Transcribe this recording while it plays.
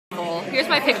Here's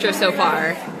my picture so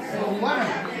far.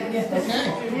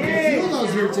 Okay. Two of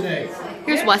those here today.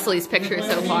 Here's Wesley's picture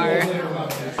so far.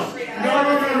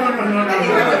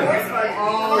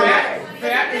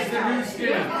 Fat is the new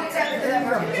skin.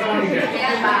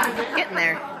 Getting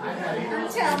there.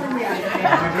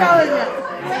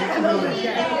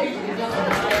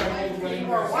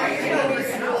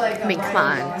 I mean, come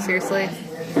on, seriously.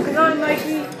 Come on,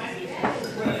 Mikey.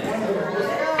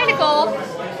 Hi, Nicole.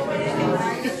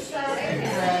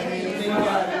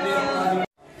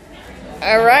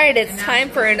 All right, it's time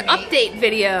for an update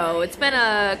video. It's been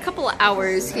a couple of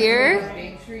hours here.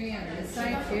 I'm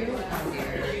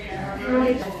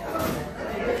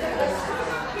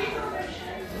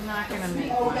not gonna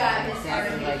make one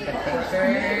exactly like the picture.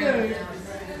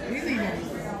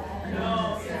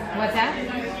 What's that? The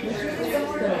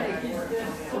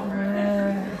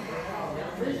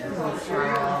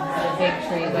big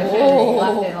tree. Wish I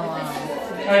left it alone.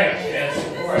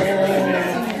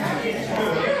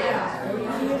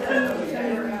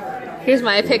 Here's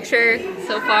my picture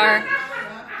so far.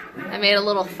 I made a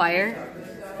little fire.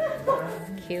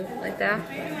 Cute, like that.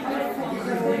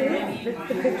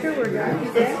 The picture we're done.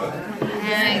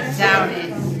 I doubt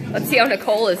it. Let's see how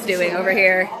Nicole is doing over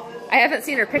here. I haven't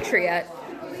seen her picture yet.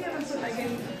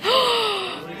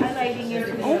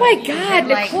 Oh my God,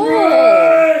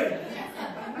 Nicole!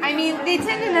 I mean, they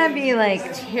tend to not be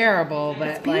like terrible, but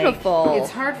it's beautiful. Like,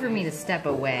 it's hard for me to step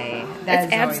away.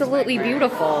 It's absolutely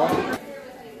beautiful.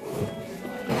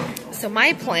 So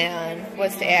my plan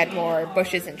was to add more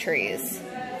bushes and trees.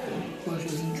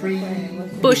 Bushes and trees.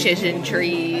 Bushes and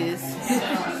trees. My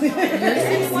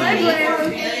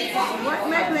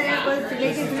plan was to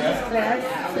make it through this class.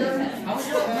 I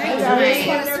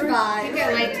think I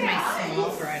liked my small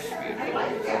brush. I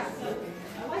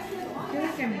feel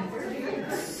like I'm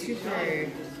super.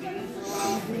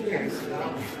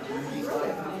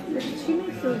 She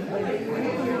makes those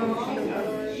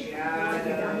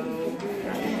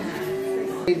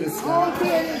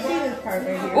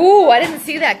Ooh, I didn't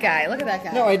see that guy. Look at that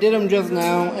guy. No, I did them just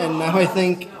now, and now I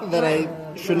think that I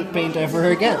shouldn't paint ever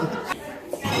again.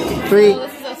 3. Oh,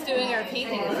 this is us doing our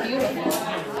painting. It's beautiful.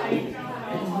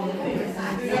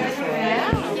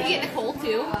 Yeah. Can you get Nicole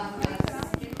too?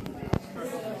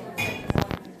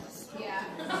 Yeah.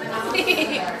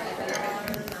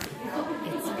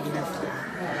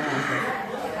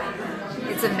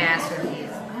 It's a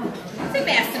masterpiece. It's a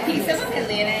masterpiece. I'm looking at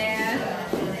it.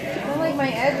 I don't like my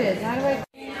edges. How do I?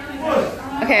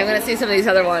 Okay, I'm gonna see some of these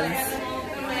other ones.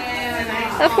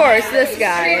 Of course, this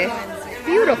guy.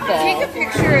 Beautiful. Take a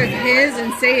picture of his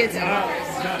and say it's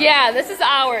ours. Yeah, this is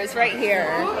ours right here.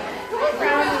 Go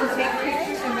around and take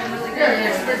pictures of them really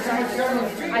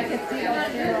good. I can see that.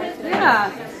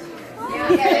 Yeah.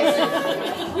 You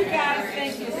guys,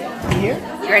 thank you so much. Here?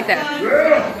 Right there.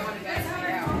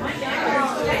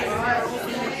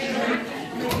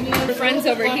 Friends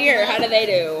over here, how do they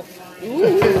do?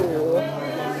 Ooh.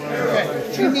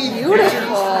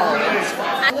 Beautiful.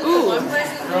 Ooh.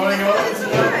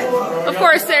 Of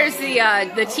course, there's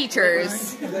the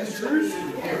teachers.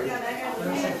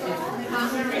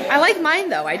 I like mine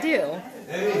though, I do.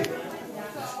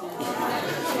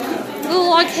 Little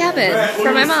log cabin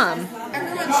for my mom.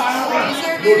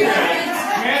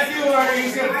 Matthew, are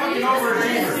you going to put it over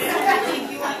here?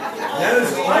 That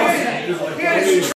is awesome.